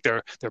 And I think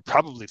there are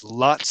probably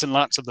lots and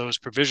lots of those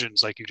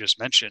provisions, like you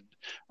just mentioned,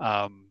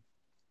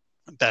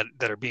 that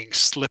are being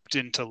slipped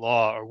into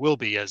law, or will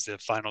be, as the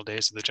final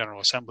days of the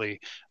General Assembly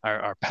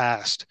are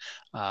passed.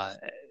 And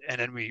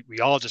then we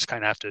all just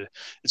kind of have to,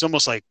 it's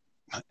almost like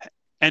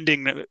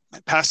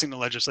passing the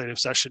legislative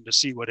session to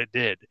see what it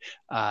did.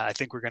 I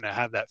think we're going to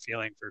have that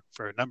feeling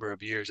for a number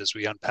of years as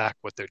we unpack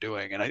what they're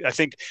doing. And I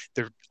think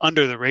they're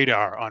under the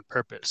radar on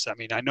purpose.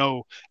 I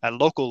know at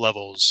local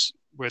levels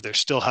where they're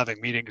still having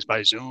meetings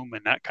by Zoom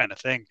and that kind of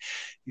thing,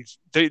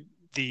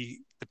 the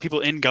people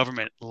in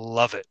government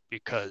love it,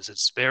 because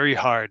it's very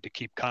hard to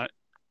keep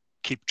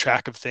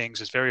track of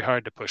things. It's very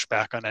hard to push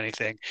back on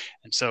anything.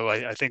 And so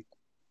I think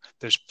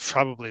there's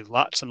probably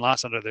lots and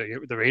lots under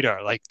the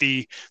radar, like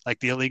the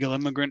illegal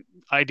immigrant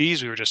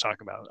IDs we were just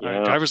talking about,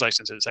 driver's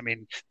licenses.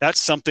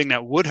 That's something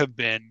that would have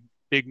been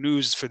big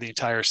news for the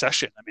entire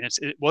session.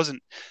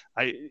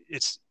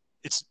 Its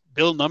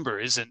bill number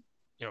isn't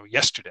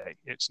yesterday.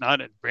 It's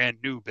not a brand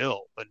new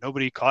bill, but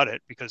nobody caught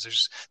it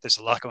because there's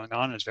a lot going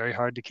on, and it's very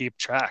hard to keep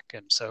track.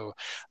 And so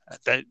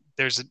that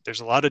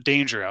there's a lot of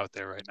danger out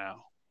there right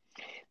now.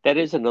 That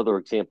is another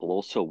example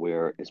also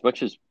where, as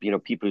much as,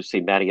 people who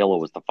say Mattiello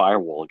was the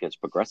firewall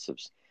against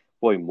progressives,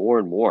 boy, more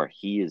and more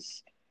he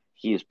is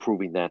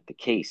proving that the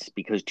case.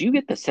 Because do you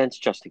get the sense,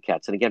 Justin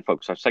Katz, and again,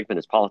 folks, our segment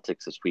is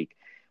Politics this week.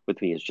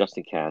 With me is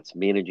Justin Katz,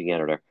 managing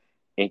editor,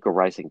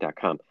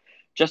 anchorrising.com.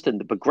 Justin,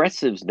 the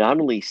progressives not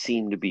only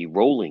seem to be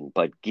rolling,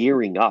 but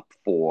gearing up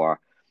for,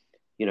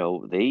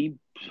 they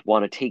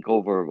want to take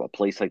over a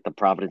place like the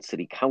Providence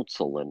City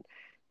Council, and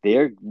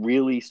they're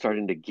really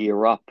starting to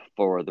gear up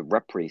for the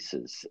rep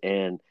races.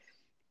 And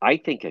I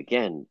think,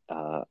 again,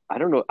 I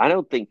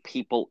don't think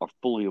people are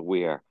fully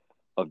aware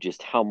of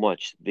just how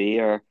much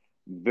they're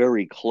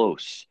very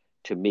close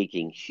to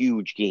making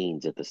huge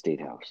gains at the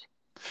State House.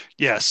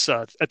 Yes,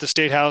 at the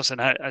State House,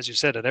 and as you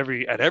said, at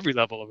every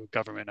level of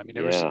government.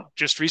 There was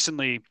just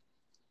recently,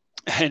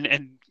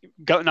 and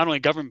not only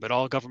government but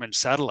all government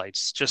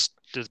satellites. Just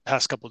the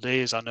past couple of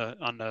days on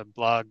the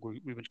blog,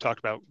 we've been talked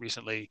about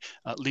recently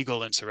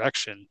legal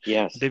insurrection.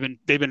 Yes,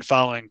 they've been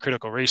following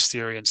critical race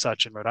theory and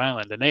such in Rhode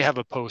Island, and they have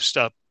a post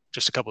up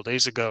just a couple of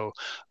days ago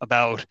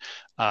about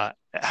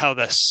how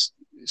this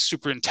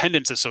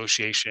Superintendents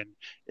Association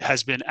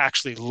has been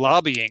actually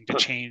lobbying to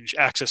change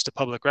access to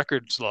public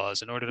records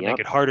laws in order to make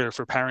it harder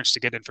for parents to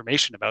get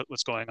information about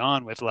what's going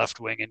on with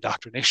left-wing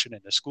indoctrination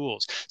in the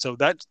schools. So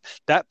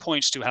that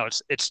points to how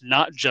it's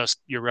not just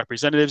your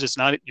representatives, it's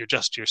not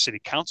just your city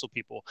council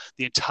people,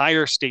 the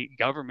entire state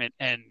government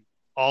and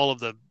all of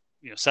the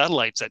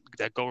satellites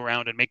that go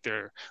around and make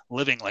their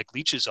living like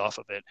leeches off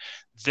of it,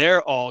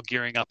 they're all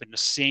gearing up in the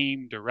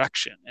same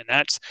direction. And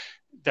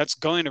that's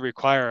going to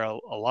require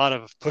a lot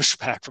of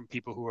pushback from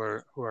people who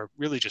are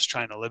really just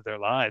trying to live their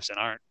lives and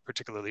aren't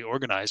particularly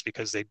organized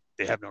because they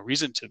have no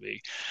reason to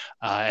be.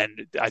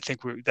 And I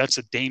think that's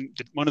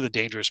one of the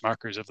dangerous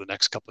markers of the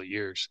next couple of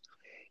years.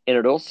 And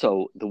it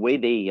also, the way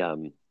they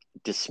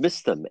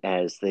dismiss them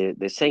as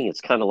they're saying,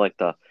 it's kind of like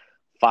the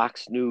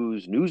Fox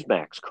News,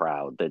 Newsmax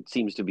crowd that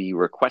seems to be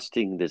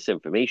requesting this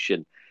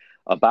information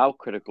about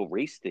critical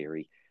race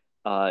theory.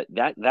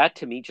 That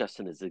to me,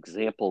 Justin, is an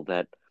example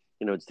that,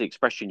 it's the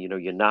expression,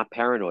 you're not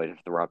paranoid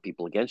if there are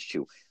people against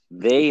you.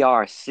 They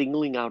are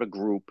singling out a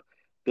group,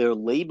 they're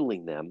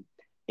labeling them.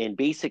 And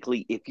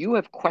basically, if you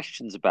have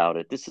questions about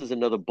it, this is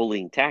another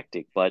bullying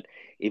tactic, but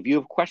if you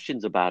have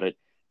questions about it,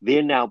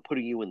 they're now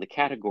putting you in the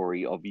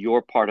category of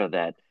you're part of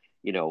that,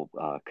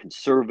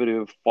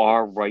 conservative,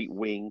 far right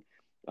wing.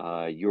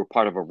 You're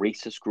part of a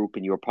racist group,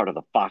 and you're part of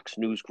the Fox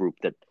News group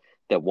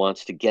that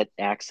wants to get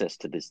access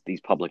to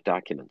these public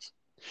documents.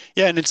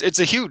 Yeah, and it's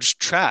a huge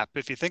trap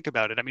if you think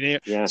about it. I mean,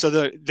 so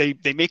they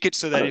make it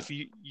so that if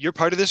you're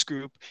part of this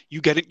group,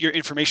 you get your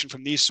information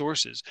from these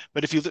sources.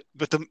 But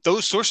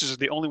those sources are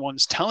the only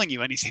ones telling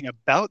you anything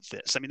about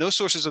this. I mean, those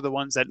sources are the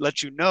ones that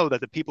let you know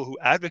that the people who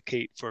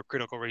advocate for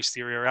critical race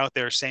theory are out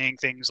there saying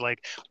things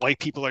like white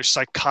people are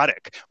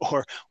psychotic,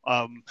 or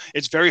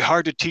it's very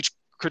hard to teach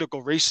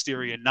critical race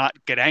theory and not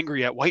get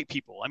angry at white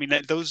people. I mean,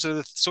 those are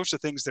the sorts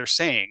of things they're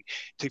saying.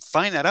 To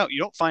find that out, you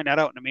don't find that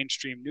out in the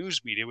mainstream news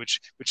media, which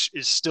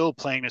is still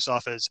playing this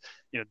off as,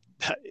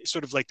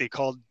 sort of like they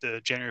called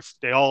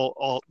they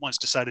all once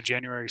decided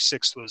January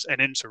 6th was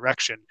an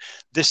insurrection.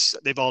 This,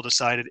 they've all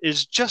decided,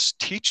 is just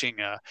teaching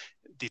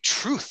the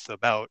truth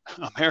about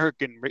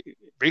American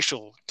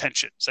racial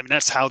tensions. I mean,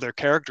 that's how they're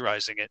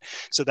characterizing it.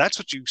 So that's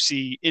what you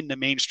see in the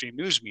mainstream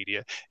news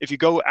media. If you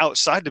go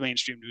outside the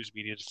mainstream news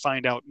media to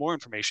find out more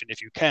information,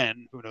 if you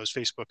can, who knows,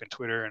 Facebook and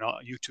Twitter and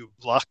YouTube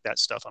block that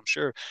stuff, I'm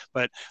sure.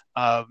 But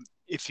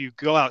if you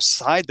go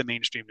outside the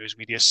mainstream news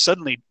media,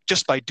 suddenly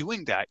just by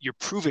doing that, you're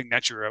proving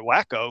that you're a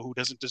wacko who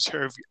doesn't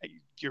deserve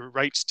your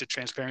rights to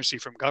transparency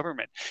from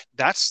government.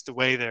 That's the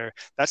way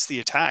that's the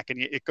attack.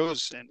 And it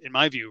goes, in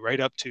my view, right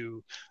up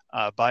to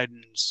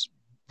Biden's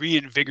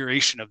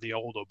reinvigoration of the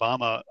old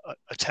Obama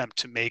attempt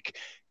to make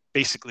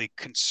basically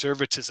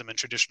conservatism and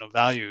traditional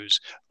values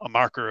a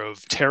marker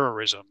of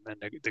terrorism. And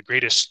the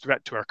greatest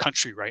threat to our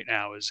country right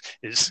now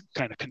is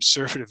kind of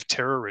conservative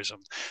terrorism.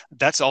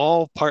 That's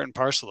all part and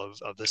parcel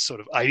of this sort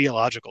of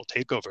ideological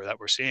takeover that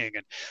we're seeing.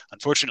 And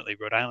unfortunately,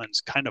 Rhode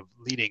Island's kind of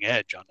leading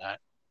edge on that.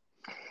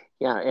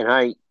 Yeah,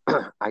 and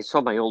I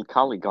saw my old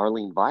colleague,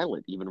 Arlene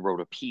Violet, even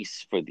wrote a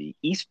piece for the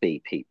East Bay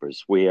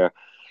papers where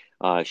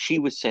she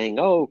was saying,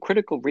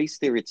 critical race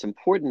theory, it's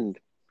important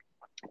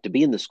to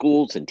be in the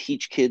schools and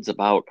teach kids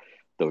about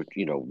the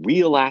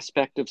real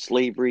aspect of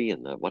slavery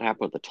and what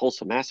happened with the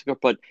Tulsa massacre.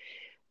 But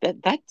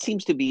that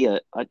seems to be a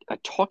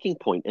talking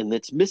point, and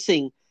that's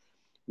missing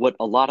what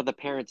a lot of the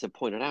parents have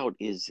pointed out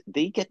is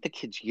they get the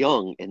kids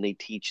young and they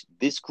teach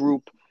this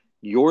group,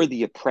 you're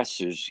the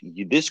oppressors,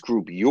 this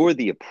group, you're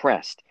the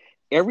oppressed.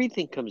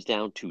 Everything comes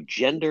down to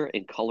gender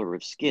and color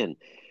of skin.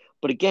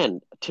 But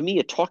again, to me,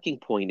 a talking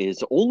point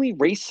is only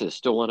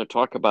racists don't want to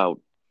talk about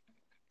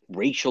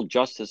racial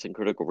justice and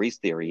critical race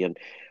theory. And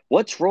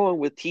what's wrong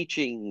with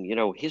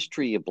teaching,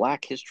 history of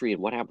Black history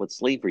and what happened with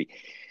slavery?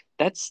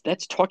 That's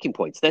talking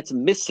points. That's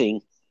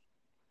missing,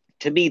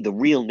 to me, the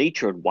real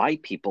nature and why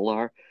people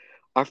are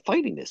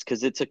fighting this,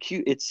 because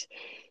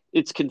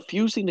it's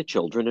confusing to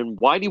children. And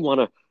why do you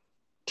want to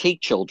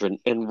take children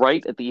and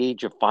right at the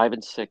age of 5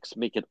 and 6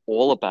 make it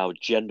all about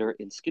gender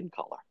and skin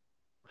color?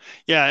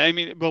 Yeah, I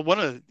mean, well,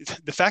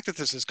 the fact that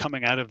this is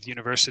coming out of the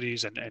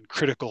universities and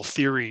critical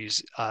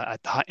theories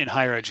in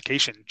higher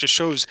education just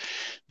shows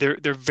they're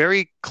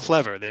very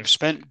clever. They've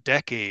spent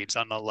decades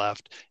on the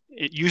left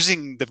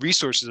using the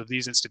resources of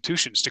these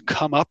institutions to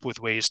come up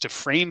with ways to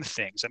frame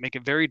things that make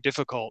it very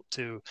difficult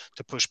to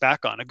push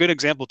back on. A good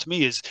example to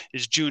me is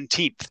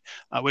Juneteenth,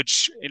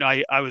 which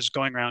I was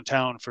going around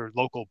town for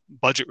local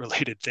budget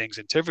related things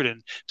in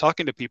Tiverton,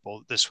 talking to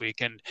people this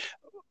week, and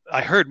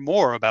I heard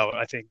more about,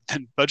 I think,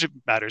 than budget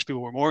matters.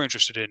 People were more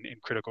interested in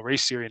critical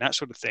race theory and that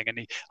sort of thing.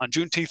 And on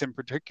Juneteenth in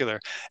particular,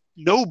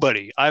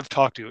 nobody I've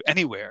talked to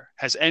anywhere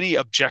has any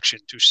objection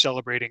to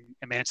celebrating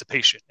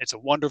emancipation. It's a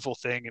wonderful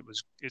thing.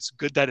 It's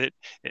good that it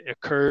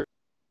occurred.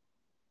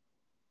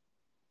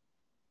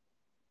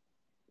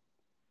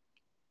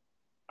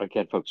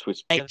 Again, folks,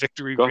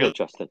 victory. Go ahead,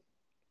 Justin.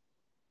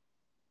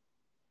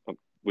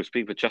 We're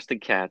speaking with Justin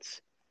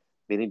Katz,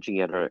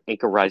 managing editor at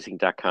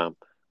anchorrising.com.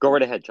 Go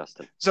right ahead,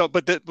 Justin. So,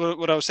 but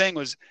what I was saying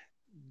was,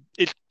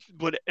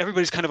 what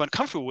everybody's kind of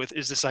uncomfortable with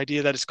is this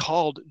idea that it's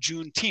called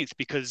Juneteenth,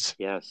 because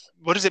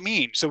what does it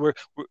mean? So we're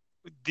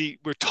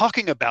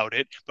talking about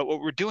it, but what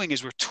we're doing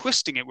is we're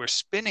twisting it, we're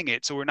spinning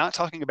it. So we're not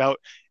talking about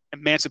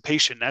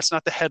emancipation. That's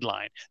not the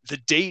headline. The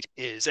date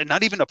is, and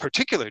not even a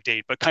particular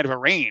date, but kind of a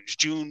range,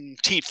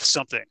 Juneteenth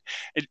something.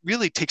 It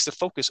really takes the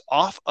focus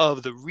off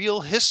of the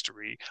real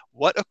history,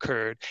 what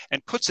occurred,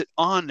 and puts it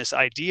on this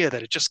idea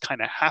that it just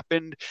kind of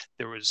happened.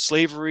 There was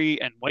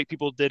slavery and white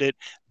people did it.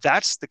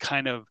 That's the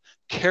kind of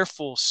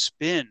careful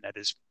spin that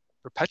is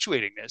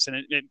perpetuating this, and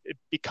it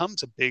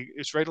becomes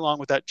it's right along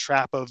with that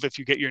trap of, if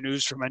you get your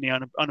news from any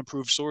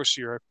unapproved source,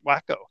 you're a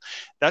wacko.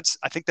 I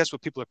think that's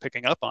what people are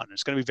picking up on.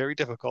 It's going to be very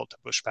difficult to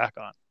push back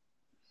on.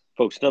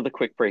 Folks, another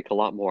quick break, a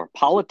lot more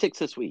politics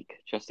this week.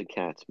 Justin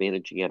Katz,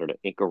 managing editor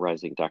at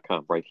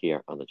anchorrising.com, right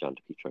here on the John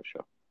DePetro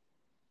Show.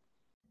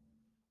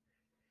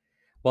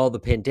 While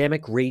the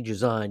pandemic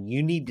rages on,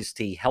 you need to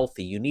stay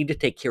healthy. You need to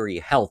take care of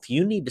your health.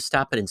 You need to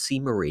stop in and see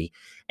Marie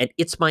at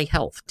It's My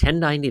Health,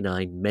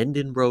 1099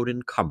 Menden Road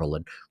in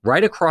Cumberland,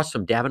 right across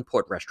from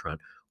Davenport Restaurant.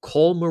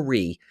 Call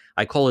Marie.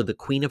 I call her the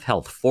Queen of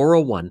Health,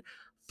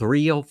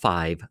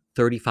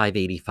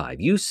 401-305-3585.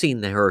 You've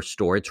seen her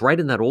store. It's right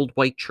in that old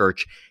white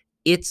church.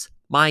 It's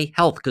My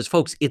Health, because,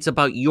 folks, it's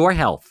about your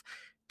health.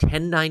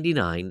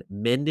 1099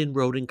 Menden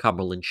Road in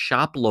Cumberland.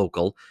 Shop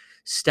local.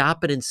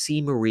 Stop it and see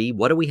Marie.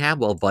 What do we have?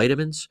 Well,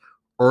 vitamins,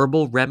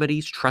 herbal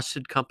remedies,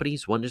 trusted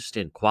companies who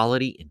understand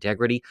quality,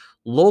 integrity,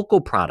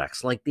 local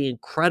products like the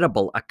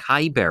incredible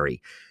acai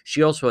berry.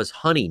 She also has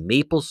honey,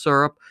 maple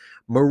syrup.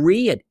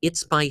 Marie at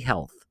It's My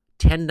Health,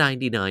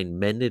 1099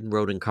 Menden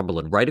Road in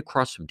Cumberland, right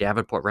across from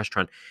Davenport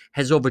Restaurant,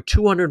 has over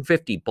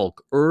 250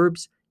 bulk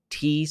herbs,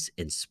 teas,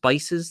 and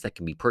spices that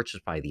can be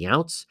purchased by the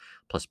ounce,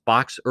 plus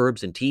box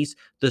herbs and teas.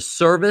 The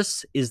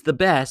service is the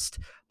best,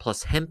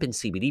 plus hemp and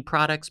CBD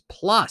products,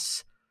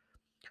 plus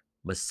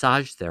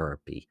massage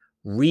therapy,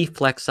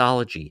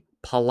 reflexology,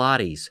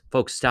 Pilates.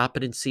 Folks, stop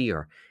it and see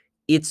her.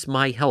 It's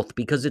My Health,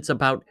 because it's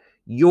about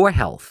your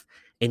health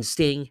and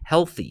staying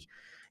healthy.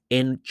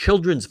 And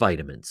children's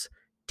vitamins,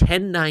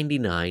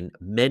 1099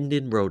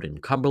 Menden Road in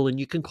Cumberland.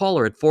 You can call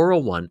her at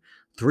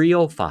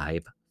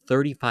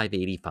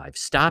 401-305-3585.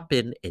 Stop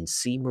in and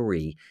see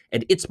Marie.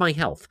 And It's My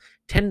Health,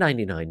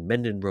 1099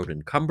 Menden Road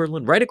in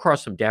Cumberland, right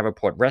across from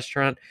Davenport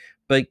Restaurant.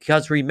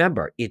 Because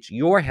remember, it's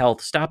your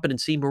health. Stop in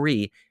and see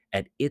Marie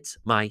at It's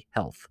My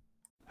Health.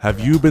 Have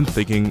you been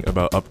thinking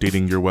about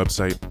updating your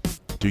website?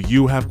 Do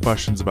you have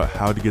questions about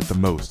how to get the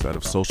most out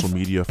of social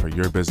media for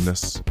your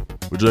business?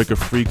 Would you like a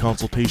free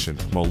consultation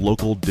from a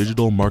local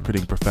digital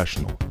marketing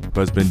professional who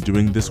has been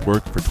doing this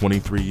work for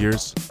 23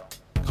 years?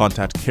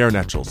 Contact Karen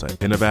Etchels at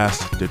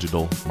Innovast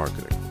Digital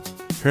Marketing.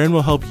 Karen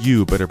will help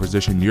you better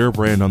position your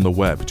brand on the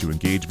web to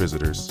engage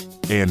visitors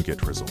and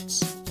get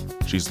results.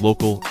 She's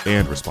local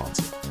and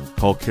responsive.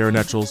 Call Karen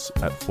Etchels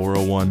at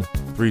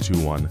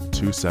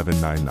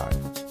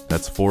 401-321-2799.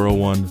 That's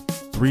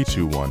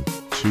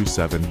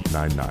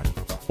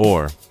 401-321-2799.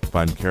 Or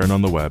find Karen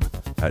on the web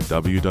at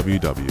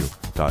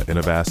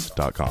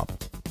www.innovast.com.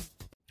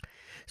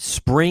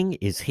 Spring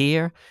is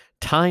here.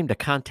 Time to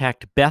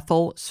contact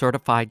Bethel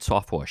Certified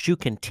Soft Wash. You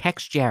can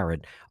text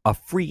Jared a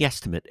free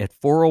estimate at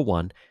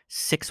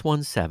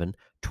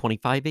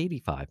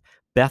 401-617-2585.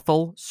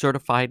 Bethel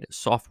Certified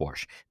Soft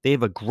Wash. They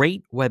have a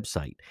great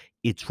website.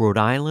 It's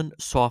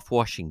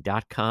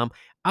Rhode-IslandSoftWashing.com.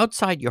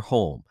 Outside your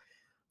home,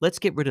 let's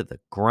get rid of the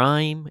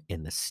grime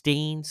and the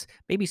stains,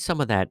 maybe some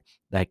of that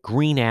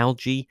green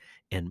algae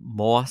and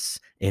moss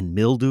and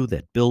mildew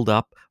that build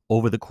up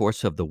over the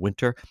course of the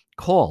winter.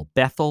 Call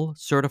Bethel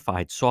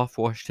Certified Soft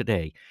Wash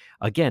today.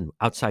 Again,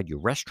 outside your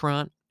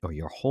restaurant or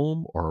your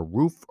home or a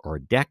roof or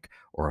a deck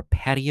or a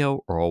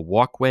patio or a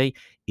walkway,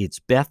 it's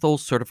Bethel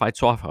Certified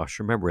Soft Wash.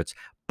 Remember, it's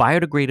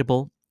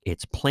biodegradable,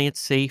 it's plant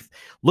safe.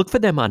 Look for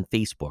them on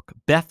Facebook,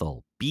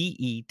 Bethel,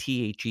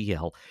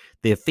 Bethel.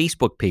 Their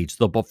Facebook page,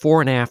 the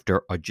before and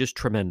after, are just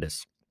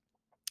tremendous.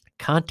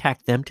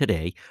 Contact them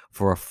today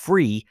for a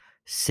free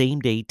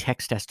same-day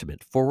text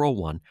estimate,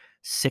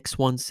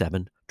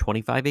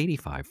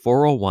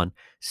 401-617-2585,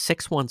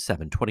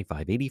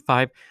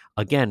 401-617-2585.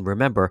 Again,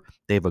 remember,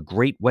 they have a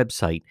great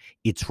website.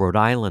 It's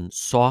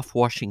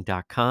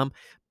Rhode-IslandSoftWashing.com,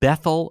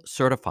 Bethel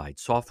Certified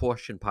Soft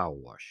Wash and Power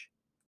Wash.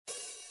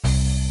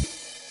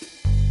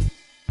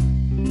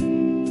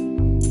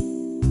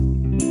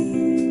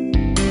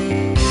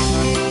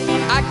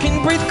 I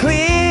can breathe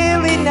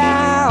clearly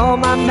now,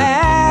 my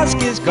mask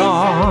is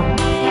gone.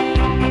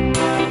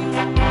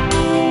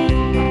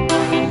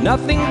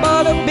 Nothing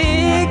but a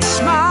big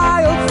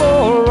smile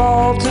for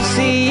all to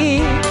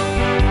see.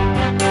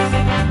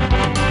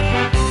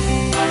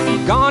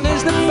 Gone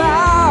is the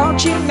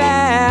Fauci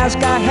mask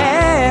I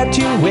had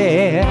to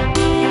wear.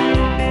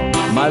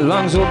 My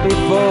lungs will be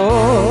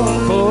full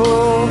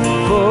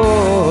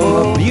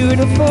of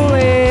beautiful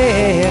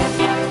air.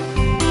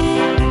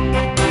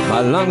 My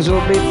My lungs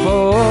will be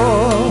full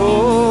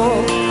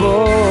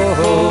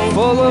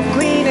of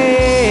clean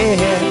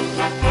air.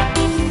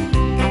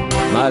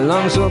 My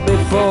lungs will be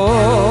full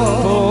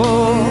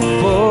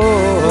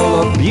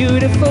of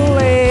beautiful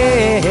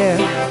air.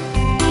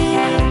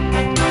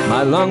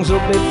 My lungs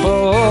will be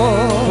full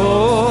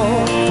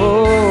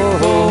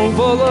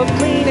of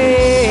clean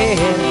air.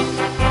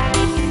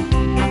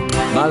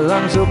 My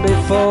lungs will be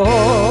full